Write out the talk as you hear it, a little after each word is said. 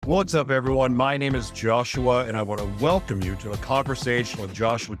What's up, everyone? My name is Joshua, and I want to welcome you to a conversation with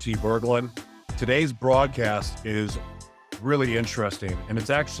Joshua T. Berglan. Today's broadcast is really interesting, and it's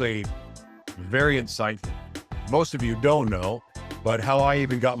actually very insightful. Most of you don't know, but how I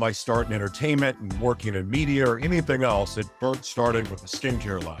even got my start in entertainment and working in media or anything else, it first started with a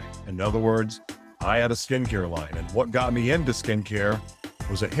skincare line. In other words, I had a skincare line, and what got me into skincare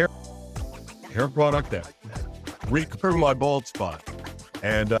was a hair product that recurred my bald spot.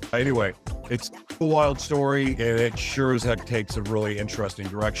 And anyway, it's a wild story, and it sure as heck takes a really interesting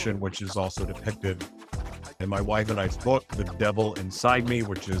direction, which is also depicted in my wife and I's book, The Devil Inside Me,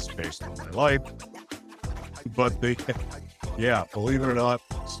 which is based on my life. But believe it or not,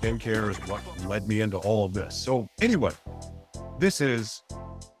 skincare is what led me into all of this. So anyway, this is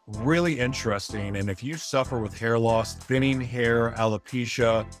really interesting. And if you suffer with hair loss, thinning hair,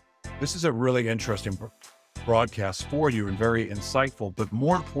 alopecia, this is a really interesting broadcast for you and very insightful. But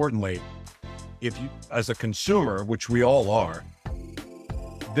more importantly, if you, as a consumer, which we all are,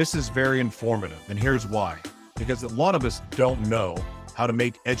 this is very informative. And here's why. Because a lot of us don't know how to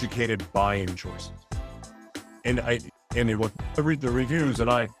make educated buying choices. And I read the reviews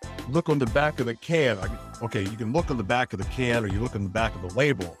and I look on the back of the can. You can look on the back of the can or you look on the back of the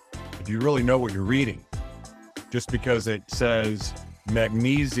label, but do you really know what you're reading? Just because it says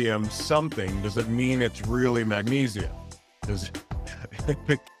magnesium something doesn't mean it's really magnesium. There's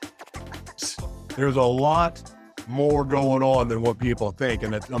a lot more going on than what people think.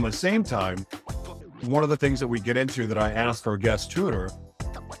 And at the same time, one of the things that we get into that I asked our guest Tudor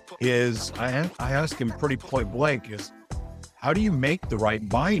is I ask him pretty point blank is, how do you make the right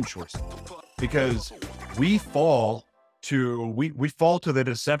buying choices? Because we fall to the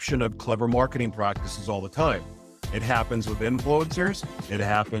deception of clever marketing practices all the time. It happens with influencers. It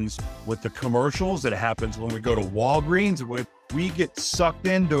happens with the commercials. It happens when we go to Walgreens. We get sucked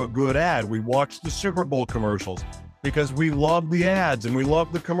into a good ad. We watch the Super Bowl commercials because we love the ads and we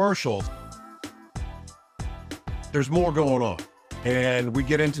love the commercials. There's more going on, and we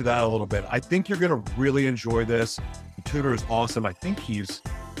get into that a little bit. I think you're going to really enjoy this. Tudor is awesome. I think he's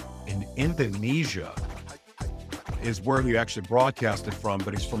in Indonesia is where he actually broadcasted from,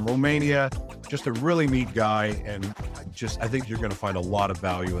 but he's from Romania. Just a really neat guy, and I think you're going to find a lot of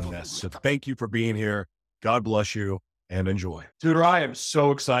value in this. So thank you for being here. God bless you, and enjoy. Tudor, I am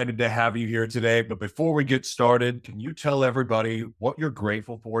so excited to have you here today, but before we get started, can you tell everybody what you're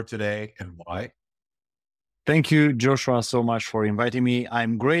grateful for today and why? Thank you, Joshua, so much for inviting me.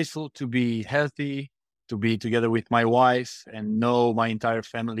 I'm grateful to be healthy, to be together with my wife and know my entire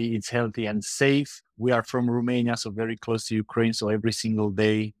family is healthy and safe. We are from Romania, so very close to Ukraine. So every single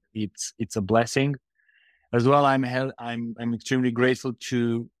day, it's a blessing. As well, I'm extremely grateful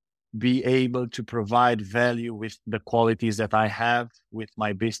to be able to provide value with the qualities that I have with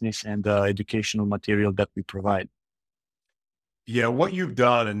my business and the educational material that we provide. Yeah, what you've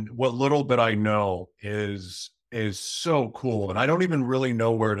done and what little bit I know is so cool. And I don't even really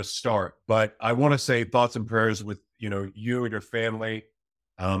know where to start, but I want to say thoughts and prayers with, you and your family,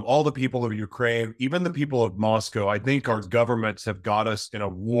 all the people of Ukraine, even the people of Moscow. I think our governments have got us in a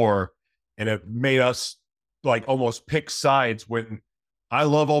war and have made us like almost pick sides when I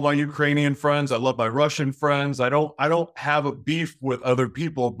love all my Ukrainian friends. I love my Russian friends. I don't have a beef with other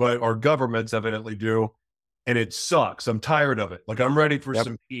people, but our governments evidently do. And it sucks. I'm tired of it. Like I'm ready for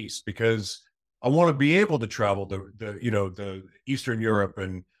some peace because I want to be able to travel to the Eastern Europe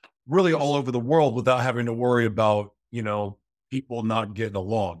and really all over the world without having to worry about, people not getting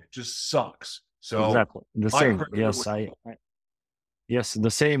along. It just sucks. So exactly the same. Yes,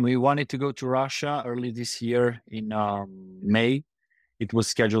 the same. We wanted to go to Russia early this year in May. It was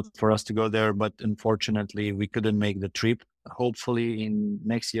scheduled for us to go there, but unfortunately we couldn't make the trip. Hopefully in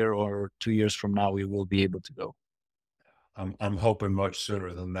next year or 2 years from now, we will be able to go. I'm hoping much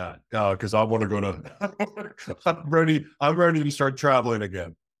sooner than that because I want to go to. I'm ready to start traveling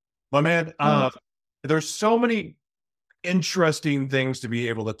again, my man. There's so many interesting things to be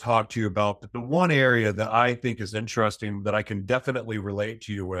able to talk to you about, but the one area that I think is interesting that I can definitely relate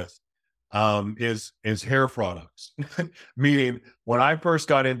to you with is hair products. Meaning, when I first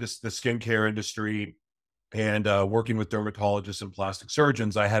got into the skincare industry and working with dermatologists and plastic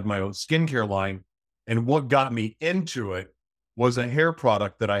surgeons, I had my own skincare line. And what got me into it was a hair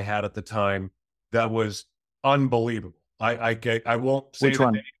product that I had at the time that was unbelievable. I won't say which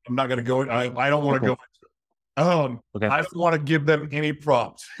one. I'm not going to go. I don't want to go. Okay. I don't want to give them any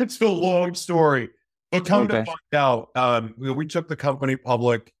props. It's a long story. But come to find out, we took the company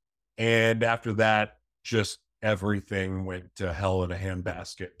public, and after that, just everything went to hell in a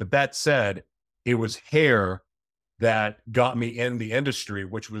handbasket. But that said, it was hair that got me in the industry,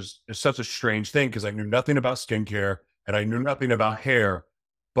 which was such a strange thing because I knew nothing about skincare and I knew nothing about hair.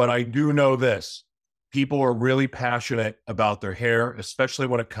 But I do know this: people are really passionate about their hair, especially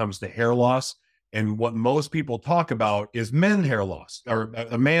when it comes to hair loss. And what most people talk about is men hair loss or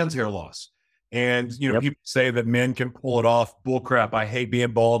a man's hair loss. And, Yep. people say that men can pull it off. Bullcrap. I hate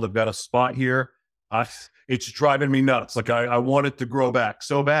being bald. I've got a spot here. It's driving me nuts. Like I want it to grow back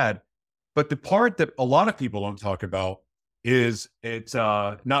so bad. But the part that a lot of people don't talk about is it's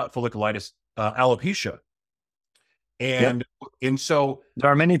not folliculitis, alopecia. Yep. And so There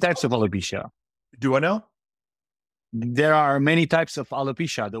are many types of alopecia. do I know? There are many types of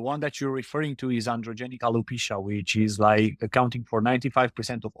alopecia. The one that you're referring to is androgenic alopecia, which is like accounting for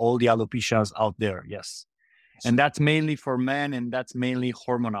 95% of all the alopecias out there. Yes. And that's mainly for men, and that's mainly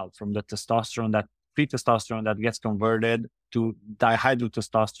hormonal from the testosterone, that free testosterone that gets converted to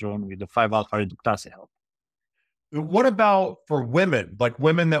dihydrotestosterone with the 5-alpha reductase help. What about for women, like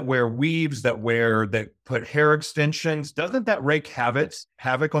women that wear weaves, that put hair extensions? Doesn't that wreak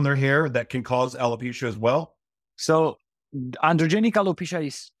havoc on their hair that can cause alopecia as well? So androgenic alopecia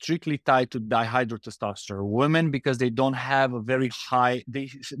is strictly tied to dihydrotestosterone. Women, because they don't have a very high,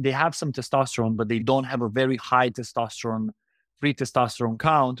 they have some testosterone, but they don't have a very high free testosterone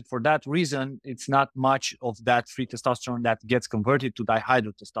count. For that reason, it's not much of that free testosterone that gets converted to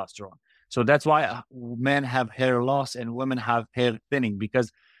dihydrotestosterone. So that's why men have hair loss and women have hair thinning,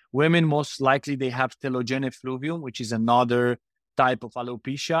 because women most likely they have telogen effluvium, which is another type of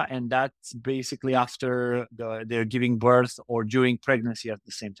alopecia, and that's basically after they're giving birth or during pregnancy at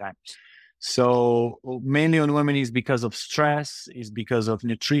the same time. So mainly on women is because of stress, is because of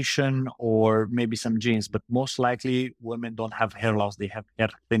nutrition, or maybe some genes, but most likely women don't have hair loss, they have hair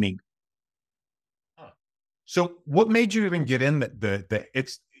thinning. So what made you even get in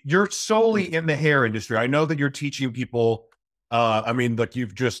you're solely in the hair industry. I know that you're teaching people. I mean, like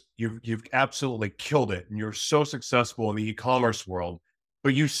you've absolutely killed it, and you're so successful in the e-commerce world.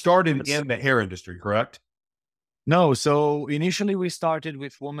 But you started in the hair industry, correct? No, so initially we started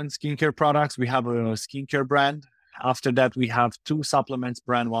with women's skincare products. We have a skincare brand. After that, we have two supplements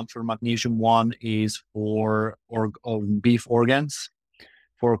brand. One for magnesium, one is for beef organs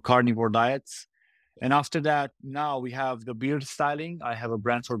for carnivore diets. And after that, now we have the beard styling. I have a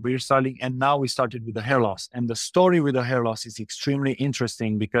brand for beard styling. And now we started with the hair loss. And the story with the hair loss is extremely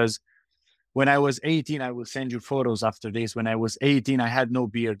interesting because when I was 18, I will send you photos after this. When I was 18, I had no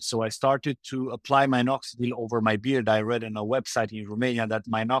beard. So I started to apply minoxidil over my beard. I read on a website in Romania that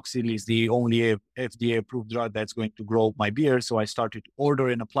minoxidil is the only FDA approved drug that's going to grow my beard. So I started to order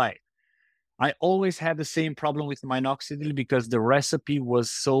and apply it. I always had the same problem with minoxidil because the recipe was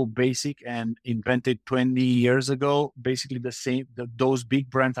so basic and invented 20 years ago. Basically the same, those big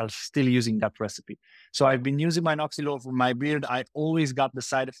brands are still using that recipe. So I've been using minoxidil over my beard. I always got the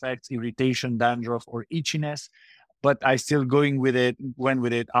side effects, irritation, dandruff, or itchiness, but I still went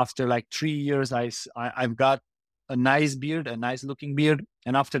with it. After like 3 years, I've got a nice beard, a nice looking beard.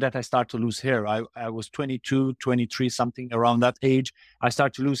 And after that, I start to lose hair. I was 22, 23, something around that age. I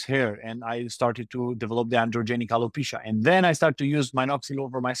start to lose hair and I started to develop the androgenic alopecia. And then I start to use minoxidil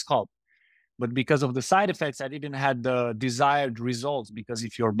over my scalp. But because of the side effects, I didn't have the desired results, because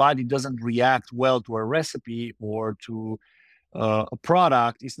if your body doesn't react well to a recipe or to a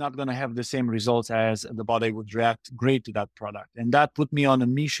product, it's not going to have the same results as the body would react great to that product. And that put me on a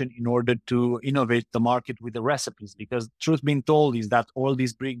mission in order to innovate the market with the recipes, because truth being told is that all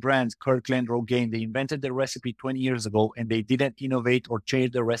these big brands, Kirkland, Rogaine, they invented the recipe 20 years ago and they didn't innovate or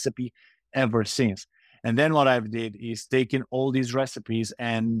change the recipe ever since. And then what I've did is taken all these recipes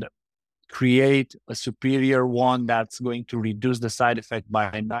and create a superior one that's going to reduce the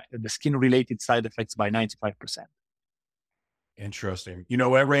the skin related side effects by 95%. Interesting.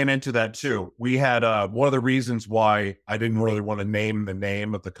 I ran into that too. We had one of the reasons why I didn't really want to name the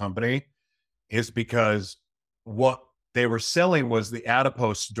name of the company is because what they were selling was the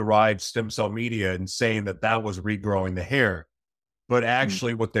adipose derived stem cell media and saying that that was regrowing the hair. But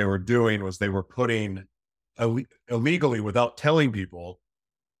actually what they were doing was they were putting illegally, without telling people,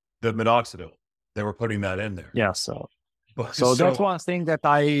 the minoxidil. They were putting that in there. Yeah. So that's one thing that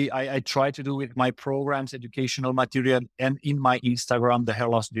I try to do with my programs, educational material, and in my Instagram, the Hair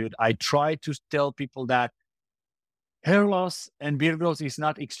Loss Dude. I try to tell people that hair loss and beard growth is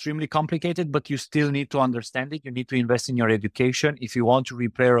not extremely complicated, but you still need to understand it. You need to invest in your education. If you want to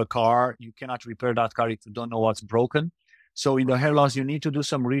repair a car, you cannot repair that car if you don't know what's broken. So in the hair loss, you need to do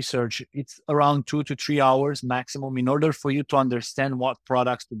some research. It's around 2 to 3 hours maximum in order for you to understand what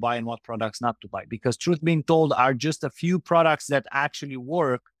products to buy and what products not to buy. Because truth being told, are just a few products that actually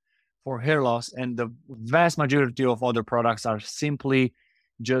work for hair loss, and the vast majority of other products are simply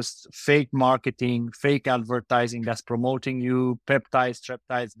just fake marketing, fake advertising that's promoting you peptides,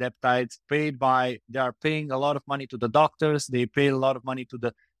 treptides, deptides, they are paying a lot of money to the doctors. They pay a lot of money to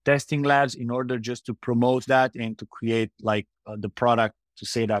the testing labs in order just to promote that and to create the product to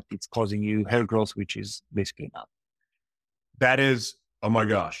say that it's causing you hair growth, which is basically not. That is, oh my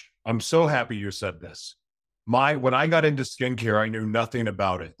gosh, I'm so happy you said this. When I got into skincare, I knew nothing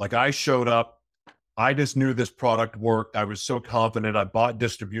about it. Like I showed up, I just knew this product worked. I was so confident. I bought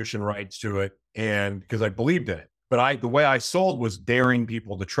distribution rights to it, and because I believed in it. But the way I sold was daring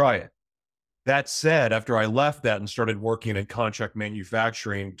people to try it. That said, after I left that and started working in contract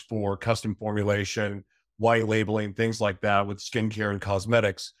manufacturing for custom formulation, white labeling, things like that with skincare and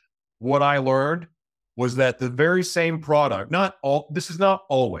cosmetics, what I learned was that the very same product, this is not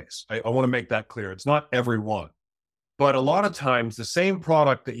always, I want to make that clear. It's not every one. But a lot of times, the same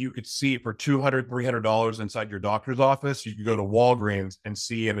product that you could see for $200, $300 inside your doctor's office, you could go to Walgreens and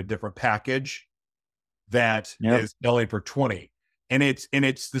see in a different package that is selling for 20. And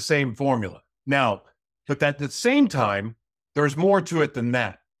it's the same formula. Now, but at the same time, there's more to it than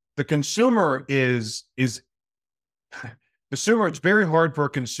that. The consumer it's very hard for a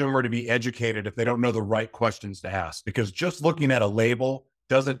consumer to be educated if they don't know the right questions to ask, because just looking at a label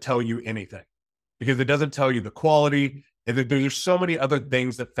doesn't tell you anything. Because it doesn't tell you the quality. And there's so many other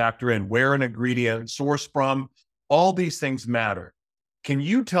things that factor in, where an ingredient sourced from. All these things matter. Can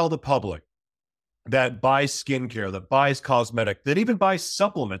you tell the public that buys skincare, that buys cosmetic, that even buys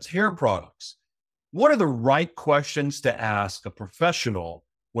supplements, hair products, what are the right questions to ask a professional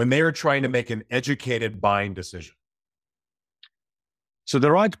when they are trying to make an educated buying decision? So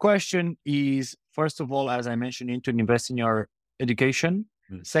the right question is, first of all, as I mentioned, you need to invest in your education.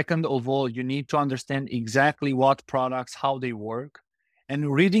 Second of all, you need to understand exactly what products, how they work. And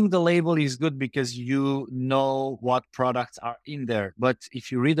reading the label is good because you know what products are in there. But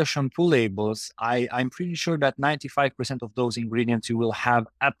if you read the shampoo labels, I'm pretty sure that 95% of those ingredients, you will have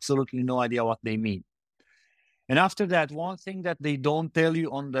absolutely no idea what they mean. And after that, one thing that they don't tell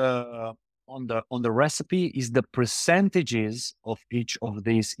you on the recipe is the percentages of each of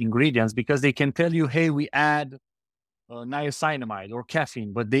these ingredients, because they can tell you, hey, we add niacinamide or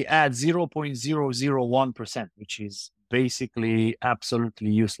caffeine, but they add 0.001%, which is basically absolutely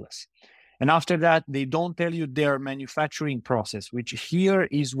useless. And after that, they don't tell you their manufacturing process, which here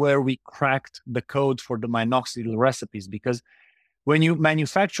is where we cracked the code for the minoxidil recipes. Because when you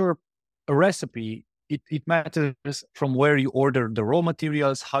manufacture a recipe, it matters from where you order the raw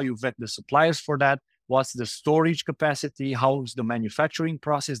materials, how you vet the suppliers for that, what's the storage capacity, how's the manufacturing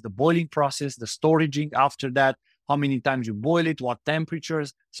process, the boiling process, the storaging after that, how many times you boil it, what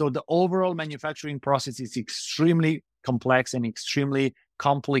temperatures. So the overall manufacturing process is extremely complex and extremely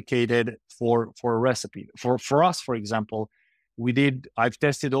complicated for a recipe. For us, for example, I've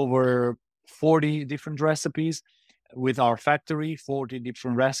tested over 40 different recipes with our factory, 40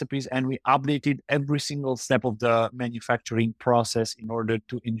 different recipes, and we updated every single step of the manufacturing process in order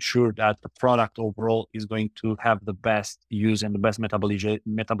to ensure that the product overall is going to have the best use and the best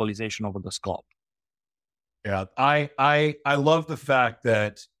metabolization over the scalp. Yeah, I love the fact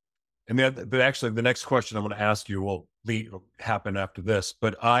that, and actually the next question I'm going to ask you will happen after this.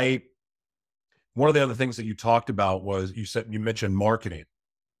 But one of the other things that you talked about was you mentioned marketing.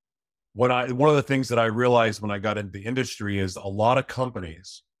 One of the things that I realized when I got into the industry is a lot of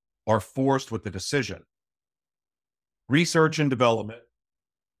companies are forced with the decision: research and development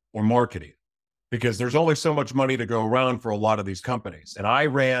or marketing, because there's only so much money to go around for a lot of these companies. And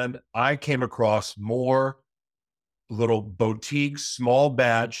I came across more little boutique, small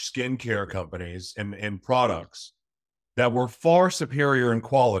batch skincare companies and products that were far superior in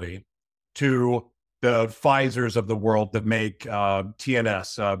quality to the Pfizers of the world that make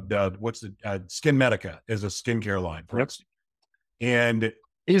TNS. Skin Medica is a skincare line, for instance. And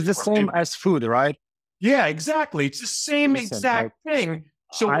it's the same as food, right? Yeah, exactly. It's the same exact thing.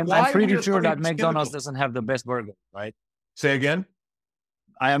 So I'm pretty sure that McDonald's doesn't have the best burger, right? Say again?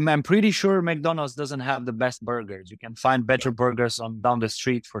 I'm pretty sure McDonald's doesn't have the best burgers. You can find better burgers down the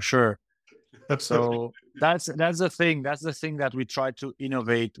street for sure. So that's the thing. That's the thing that we try to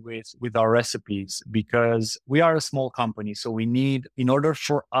innovate with our recipes, because we are a small company. So we need, in order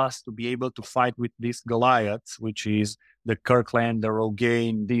for us to be able to fight with these Goliaths, which is the Kirkland, the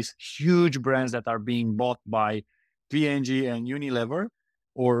Rogaine, these huge brands that are being bought by P&G and Unilever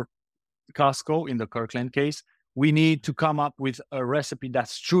or Costco in the Kirkland case, we need to come up with a recipe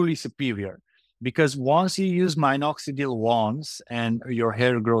that's truly superior. Because once you use minoxidil once and your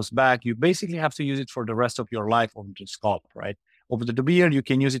hair grows back, you basically have to use it for the rest of your life on the scalp, right? over the beard, you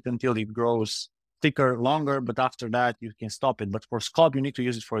can use it until it grows thicker, longer, but after that, you can stop it. But for scalp, you need to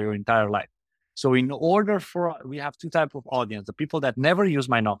use it for your entire life. So in order for, we have two types of audience, the people that never use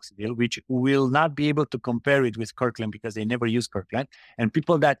minoxidil, which will not be able to compare it with Kirkland because they never use Kirkland, and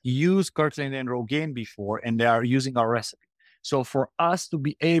people that use Kirkland and Rogaine before, and they are using our recipe. So for us to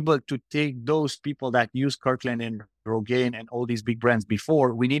be able to take those people that use Kirkland and Rogaine and all these big brands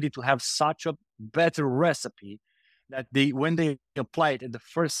before, we needed to have such a better recipe that when they apply it at the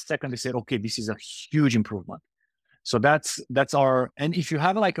first second, they said, okay, this is a huge improvement. So that's our, and if you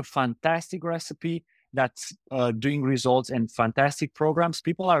have like a fantastic recipe that's doing results and fantastic programs,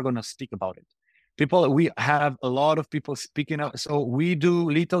 people are going to speak about it. We have a lot of people speaking up. So we do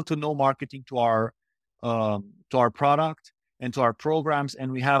little to no marketing to our product and to our programs.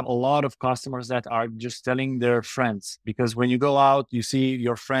 And we have a lot of customers that are just telling their friends, because when you go out, you see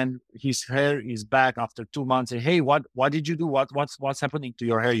your friend, his hair is back after 2 months. And, hey, what did you do? What's happening to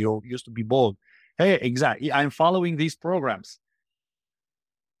your hair? You used to be bald. Hey, exactly. I'm following these programs.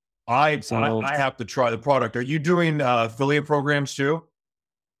 I have to try the product. Are you doing affiliate programs too?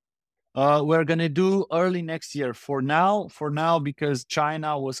 We're gonna do early next year. For now, because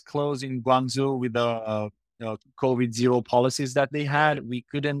China was closed in Guangzhou with the COVID zero policies that they had, we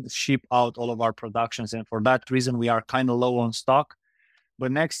couldn't ship out all of our productions, and for that reason, we are kind of low on stock.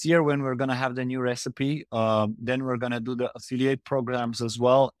 But next year, when we're gonna have the new recipe, then we're gonna do the affiliate programs as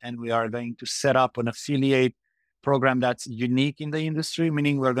well, and we are going to set up an affiliate program that's unique in the industry,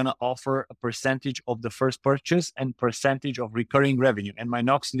 meaning we're going to offer a percentage of the first purchase and percentage of recurring revenue. And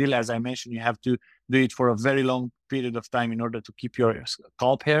minoxidil, as I mentioned, you have to do it for a very long period of time in order to keep your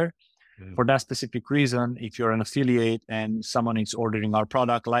scalp hair. For that specific reason, if you're an affiliate and someone is ordering our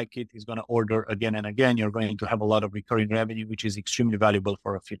product, like it, is going to order again and again, you're going to have a lot of recurring revenue, which is extremely valuable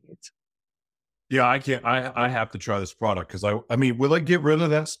for affiliates. Yeah, I have to try this product because I mean, will it get rid of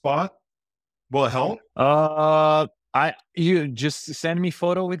that spot? Will it help? You just send me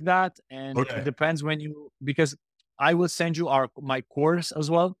photo with that, and okay. It depends because I will send you my course as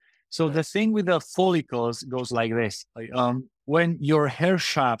well. So the thing with the follicles goes like this. When your hair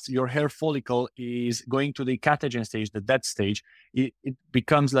shafts, your hair follicle is going to the catagen stage, the dead stage, it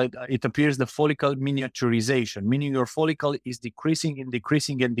becomes like, it appears the follicle miniaturization, meaning your follicle is decreasing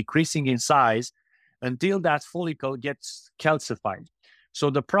in size until that follicle gets calcified. So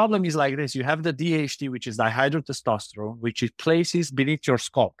the problem is like this. You have the DHT, which is dihydrotestosterone, which it places beneath your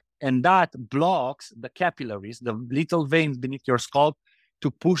scalp. And that blocks the capillaries, the little veins beneath your scalp, to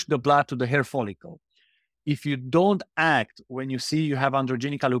push the blood to the hair follicle. If you don't act, when you see you have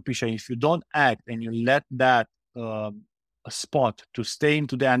androgenic alopecia, if you don't act and you let that spot to stay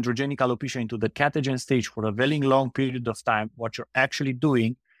into the androgenic alopecia, into the catagen stage for a very long period of time, what you're actually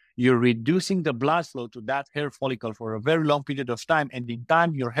doing, you're reducing the blood flow to that hair follicle for a very long period of time. And in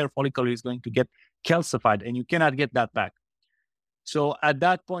time, your hair follicle is going to get calcified and you cannot get that back. So at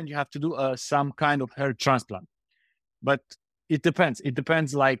that point, you have to do some kind of hair transplant. But it depends. It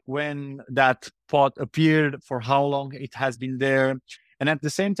depends like when that pot appeared, for how long it has been there. And at the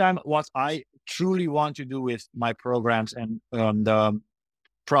same time, what I truly want to do with my programs and the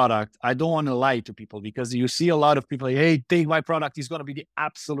product, I don't want to lie to people, because you see a lot of people, hey, take my product, it's going to be the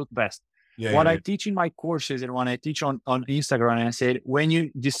absolute best. I teach in my courses and when I teach on Instagram, I said, when you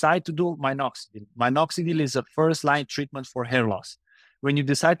decide to do minoxidil is a first line treatment for hair loss. When you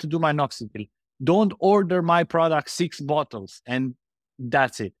decide to do minoxidil, don't order my product 6 bottles and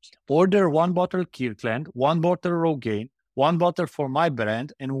that's it. Order 1 bottle Kirkland, 1 bottle Rogaine, 1 bottle for my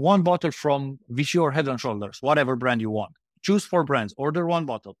brand, and 1 bottle from Vichy or Head and Shoulders, whatever brand you want. Choose 4 brands, order 1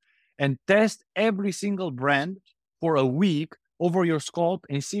 bottle, and test every single brand for a week over your scalp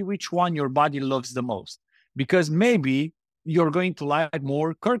and see which one your body loves the most. Because maybe you're going to like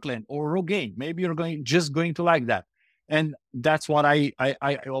more Kirkland or Rogaine. Maybe you're going to like that. And that's what I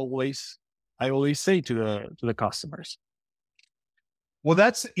always say to the customers. Well,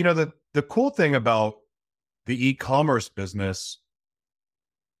 that's, the cool thing about the e-commerce business,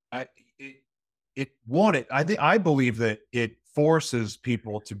 I believe that it forces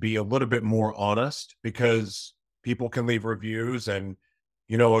people to be a little bit more honest, because people can leave reviews and,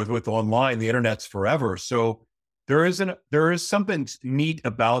 with online, the internet's forever. So there is something neat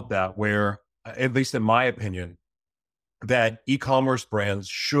about that, where, at least in my opinion, that e-commerce brands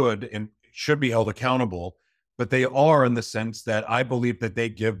should be held accountable, but they are, in the sense that I believe that they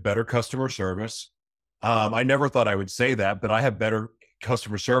give better customer service. I never thought I would say that, but I have better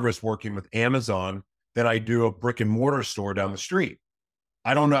customer service working with Amazon than I do a brick and mortar store down the street.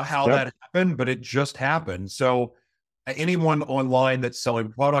 I don't know how that happened, but it just happened. So anyone online that's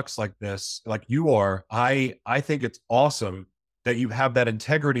selling products like this, like you are, I think it's awesome that you have that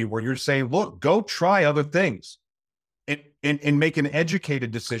integrity where you're saying, look, go try other things and make an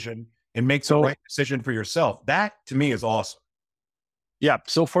educated decision and make the right decision for yourself. That to me is awesome. Yeah.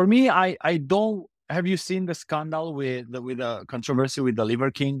 So for me, I don't. Have you seen the scandal with the controversy with the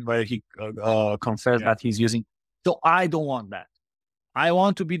Liver King, where he confessed that he's using? So I don't want that. I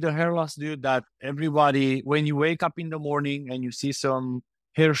want to be the hair loss dude that everybody, when you wake up in the morning and you see some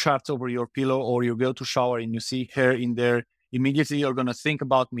hair shafts over your pillow, or you go to shower and you see hair in there, immediately you're going to think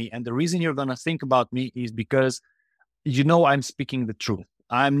about me. And the reason you're going to think about me is because I'm speaking the truth.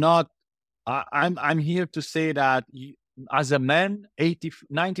 I'm not. I'm here to say that as a man,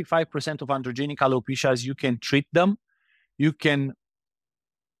 95% of androgenic alopecias, you can treat them. You can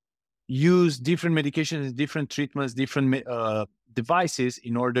use different medications, different treatments, different devices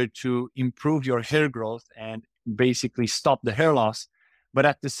in order to improve your hair growth and basically stop the hair loss. But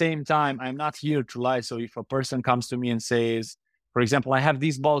at the same time, I'm not here to lie. So if a person comes to me and says, for example, I have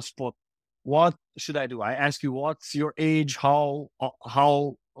this bald spot, what should I do? I ask you, what's your age? How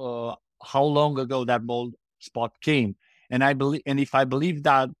long ago that bald spot came? And if I believe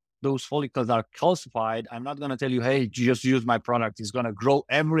that those follicles are calcified, I'm not going to tell you, hey, just use my product. It's going to grow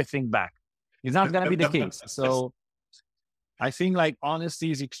everything back. It's not going to be the case. So I think like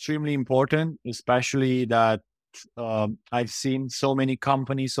honesty is extremely important, especially that I've seen so many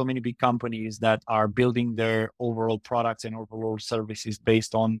companies, so many big companies that are building their overall products and overall services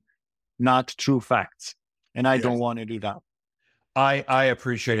based on not true facts. And I don't want to do that. I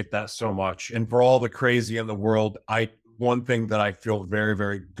appreciate that so much. And for all the crazy in the world, one thing that I feel very,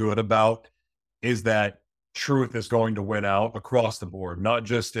 very good about is that truth is going to win out across the board, not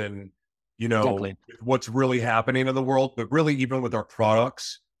just in, Exactly. what's really happening in the world, but really even with our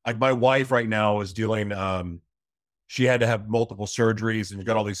products. Like my wife right now is dealing, she had to have multiple surgeries and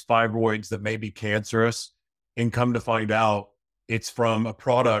got all these fibroids that may be cancerous, and come to find out it's from a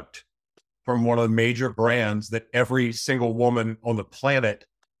product from one of the major brands that every single woman on the planet,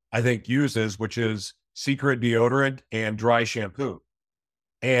 I think, uses, which is Secret deodorant and dry shampoo.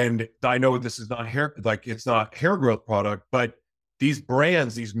 And I know this is not it's not hair growth product, but these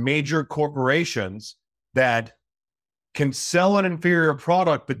brands, these major corporations that can sell an inferior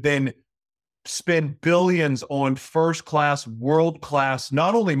product, but then spend billions on first-class, world-class,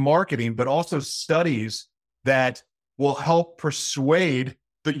 not only marketing, but also studies that will help persuade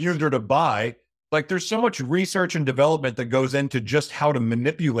the user to buy. Like there's so much research and development that goes into just how to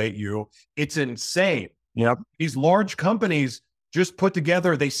manipulate you. It's insane. Yep. These large companies just put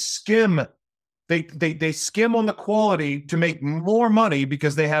together, they skim on the quality to make more money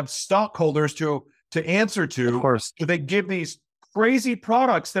because they have stockholders to answer to. Of course. So they give these crazy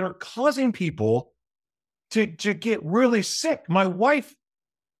products that are causing people to get really sick. My wife,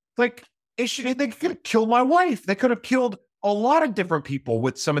 they could have killed my wife. They could have killed a lot of different people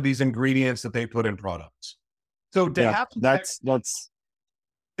with some of these ingredients that they put in products. So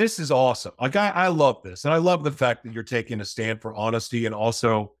this is awesome. Like I love this. And I love the fact that you're taking a stand for honesty, and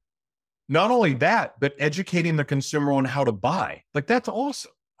also not only that, but educating the consumer on how to buy. Like that's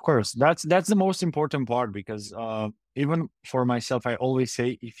awesome. Of course, that's the most important part, because even for myself, I always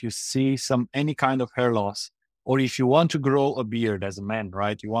say, if you see any kind of hair loss, or if you want to grow a beard as a man,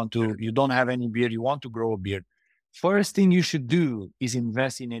 right? You don't have any beard, you want to grow a beard. First thing you should do is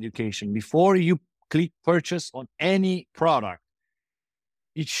invest in education before you click purchase on any product.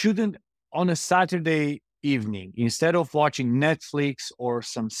 It shouldn't, on a Saturday evening, instead of watching Netflix or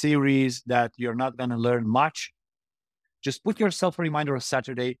some series that you're not going to learn much, just put yourself a reminder of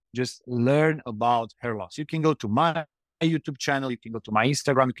Saturday, just learn about hair loss. You can go to my YouTube channel, you can go to my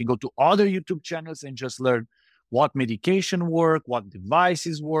Instagram, you can go to other YouTube channels and just learn what medication work, what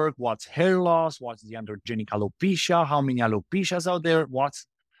devices work, what's hair loss, what's the androgenic alopecia, how many alopecias out there, what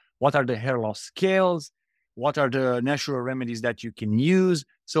are the hair loss scales, what are the natural remedies that you can use.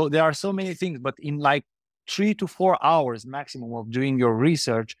 So there are so many things, but in like 3 to 4 hours maximum of doing your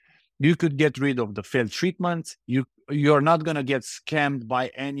research, you could get rid of the failed treatments. You're not going to get scammed by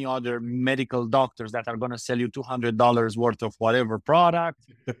any other medical doctors that are going to sell you $200 worth of whatever product.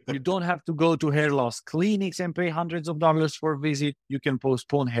 You don't have to go to hair loss clinics and pay hundreds of dollars for a visit. You can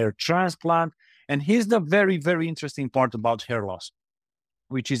postpone hair transplant. And here's the very, very interesting part about hair loss,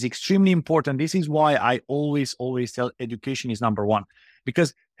 which is extremely important. This is why I always tell education is number one,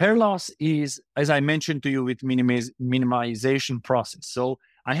 because hair loss is, as I mentioned to you, with minimization process. So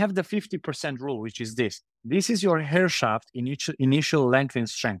I have the 50% rule, which is this. This is your hair shaft in initial length and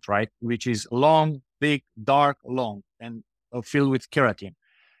strength, right? Which is long, thick, dark, long, and filled with keratin.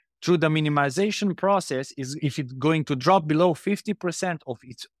 Through the minimization process, is if it's going to drop below 50% of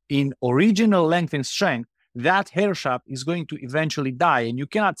its in original length and strength, that hair shaft is going to eventually die, and you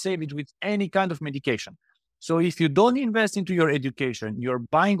cannot save it with any kind of medication. So if you don't invest into your education, you're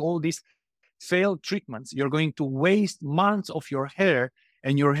buying all these failed treatments, you're going to waste months of your hair,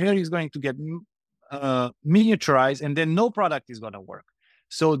 and your hair is going to get miniaturized, and then no product is going to work.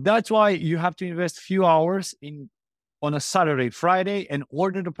 So that's why you have to invest a few hours on a Saturday, Friday, and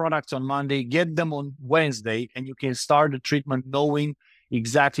order the products on Monday, get them on Wednesday, and you can start the treatment knowing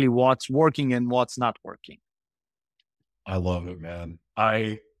exactly what's working and what's not working. I love it, man.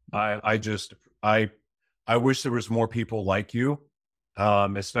 I wish there was more people like you,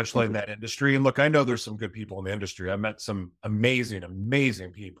 especially in that industry. And look, I know there's some good people in the industry. I met some amazing,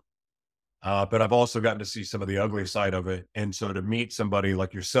 amazing people. But I've also gotten to see some of the ugly side of it. And so to meet somebody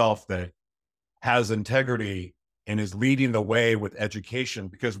like yourself that has integrity and is leading the way with education,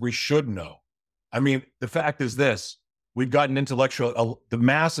 because we should know. I mean, the fact is this, we've gotten the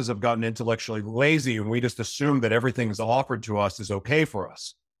masses have gotten intellectually lazy, and we just assume that everything is offered to us is okay for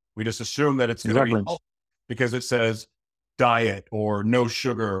us. We just assume that it's going to be healthy because it says diet or no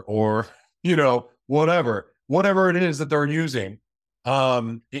sugar or, whatever it is that they're using.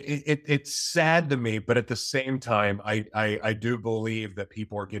 It's sad to me, but at the same time, I do believe that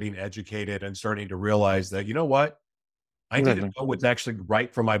people are getting educated and starting to realize that, you know what, I need to know what's actually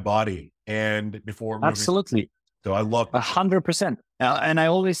right for my body. And before moving, absolutely. So I love 100%. And I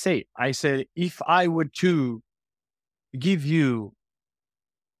always say, if I were to give you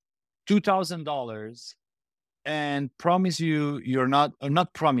 $2,000 and promise you,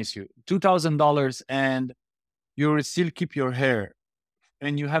 $2,000 and you will still keep your hair,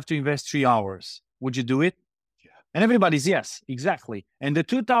 and you have to invest 3 hours, would you do it? Yeah. And everybody's yes, exactly. And the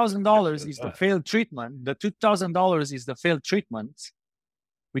 $2,000 is the failed treatment. The $2,000 is the failed treatments,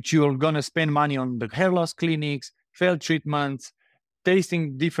 which you're going to spend money on the hair loss clinics, failed treatments,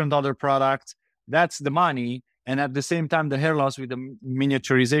 tasting different other products. That's the money. And at the same time, the hair loss with the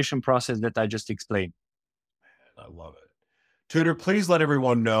miniaturization process that I just explained. I love it. Tudor, please let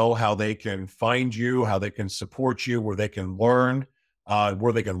everyone know how they can find you, how they can support you, where they can learn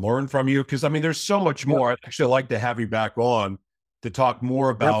from you. Because I mean, there's so much more. I'd actually like to have you back on to talk more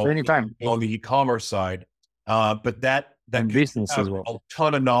about anytime on the e-commerce side. But that business as well. A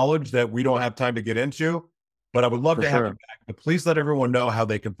ton of knowledge that we don't have time to get into. But I would love to have you back. But please let everyone know how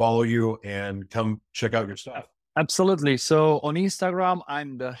they can follow you and come check out your stuff. Absolutely. So on Instagram,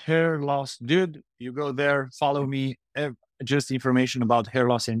 I'm the hair loss dude. You go there, follow me. Just information about hair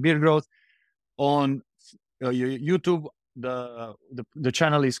loss and beard growth. On YouTube, the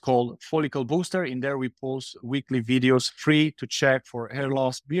channel is called Follicle Booster. In there, we post weekly videos free to check for hair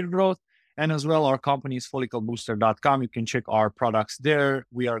loss, beard growth. And as well, our company is folliclebooster.com. You can check our products there.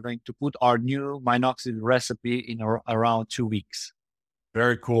 We are going to put our new minoxidil recipe in around 2 weeks.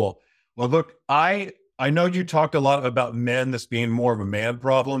 Very cool. Well, look, I know you talked a lot about men, this being more of a man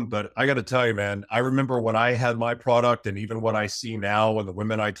problem, but I got to tell you, man, I remember when I had my product, and even what I see now and the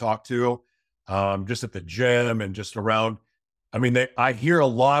women I talk to, just at the gym and just around. I mean, I hear a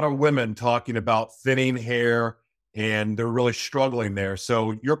lot of women talking about thinning hair, and they're really struggling there.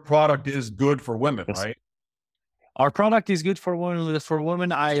 So your product is good for women, right? Our product is good for women. For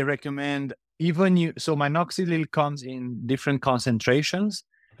women, I recommend so minoxidil comes in different concentrations.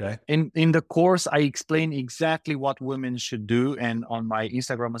 Okay. In the course, I explain exactly what women should do, and on my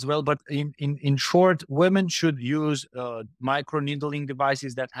Instagram as well. But in short, women should use micro needling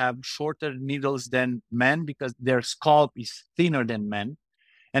devices that have shorter needles than men, because their scalp is thinner than men.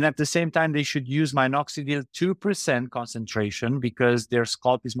 And at the same time, they should use minoxidil 2% concentration because their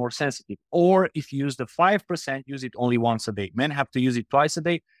scalp is more sensitive. Or if you use the 5%, use it only once a day. Men have to use it twice a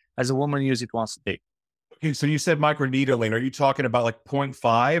day. As a woman, use it once a day. Okay, so you said microneedling. Are you talking about like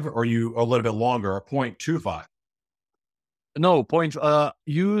 0.5, or are you a little bit longer, or 0.25? No,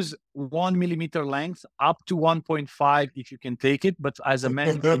 use 1 millimeter length up to 1.5 if you can take it. But as a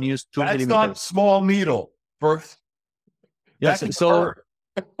man, you can use 2 millimeters. That's not small needle. Yes, so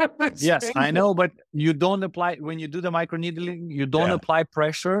yes, I know, but you don't apply, when you do the microneedling, you don't apply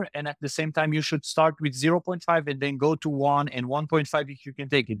pressure. And at the same time, you should start with 0.5 and then go to 1 and 1.5 if you can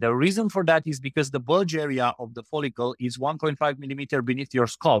take it. The reason for that is because the bulge area of the follicle is 1.5 millimeter beneath your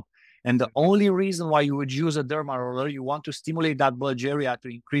scalp. And the only reason why you would use a derma roller, you want to stimulate that bulge area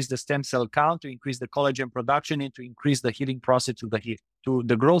to increase the stem cell count, to increase the collagen production, and to increase the healing process to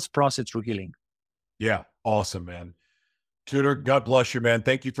the growth process through healing. Yeah. Awesome, man. Tudor, God bless you, man.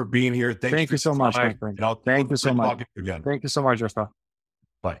 Thank you for being here. Thank you so much, my friend. Thank you so much. Again. Thank you so much, Joshua.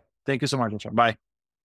 Bye. Thank you so much, Joshua. Bye.